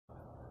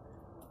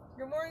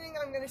Good morning.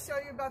 I'm going to show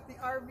you about the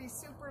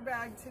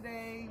RVSuperbag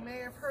today. You may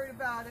have heard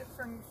about it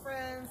from your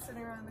friends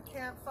sitting around the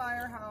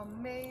campfire, how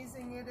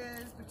amazing it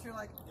is, but you're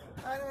like,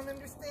 I don't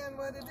understand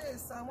what it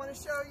is. So I want to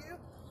show you.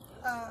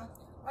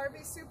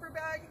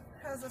 RVSuperbag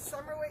has a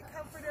summer weight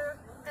comforter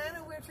and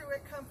a winter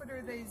weight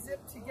comforter. They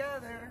zip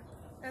together,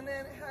 and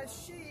then it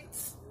has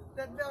sheets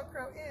that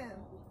Velcro in.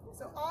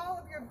 So all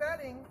of your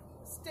bedding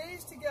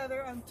stays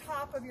together on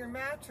top of your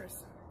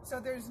mattress. So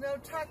there's no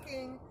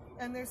tucking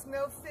and there's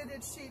no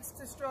fitted sheets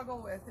to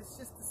struggle with. It's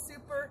just a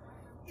super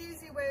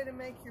easy way to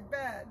make your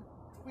bed.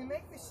 We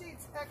make the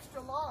sheets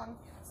extra long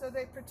so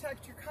they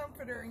protect your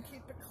comforter and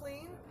keep it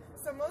clean.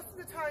 So most of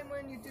the time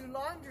when you do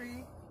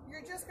laundry,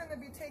 you're just going to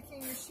be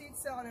taking your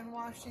sheets out and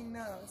washing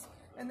those.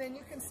 And then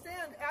you can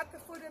stand at the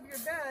foot of your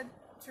bed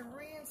to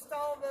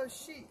reinstall those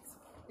sheets.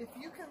 If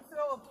you can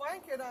throw a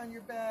blanket on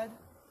your bed,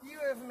 you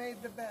have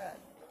made the bed.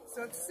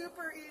 So it's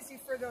super easy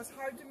for those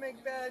hard to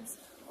make beds,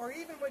 or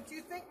even what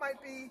you think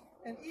might be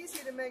an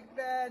easy to make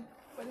bed,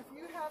 but if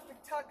you have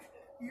to tuck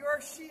your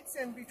sheets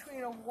in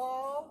between a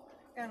wall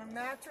and a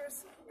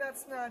mattress,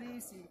 that's not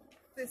easy.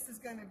 This is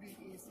going to be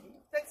easy.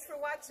 Thanks for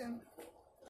watching.